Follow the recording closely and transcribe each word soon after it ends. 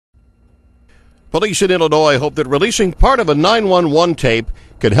Police in Illinois hope that releasing part of a 911 tape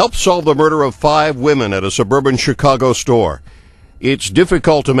can help solve the murder of 5 women at a suburban Chicago store. It's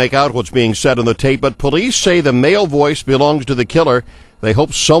difficult to make out what's being said on the tape, but police say the male voice belongs to the killer. They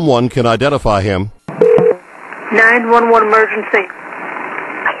hope someone can identify him. 911 emergency.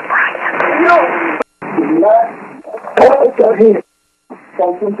 No!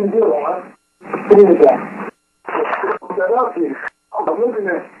 Something to do, huh? What is that? Get up here. I'm looking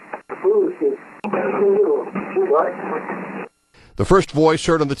at bullshit. The first voice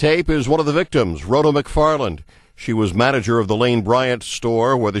heard on the tape is one of the victims, Rhoda McFarland. She was manager of the Lane Bryant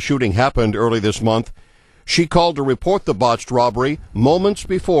store where the shooting happened early this month. She called to report the botched robbery moments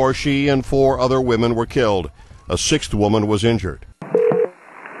before she and 4 other women were killed. A 6th woman was injured.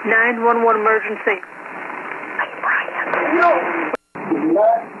 911 emergency.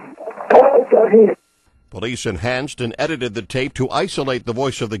 Police enhanced and edited the tape to isolate the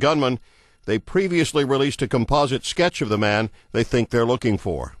voice of the gunman. They previously released a composite sketch of the man they think they're looking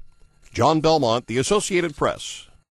for. John Belmont, The Associated Press.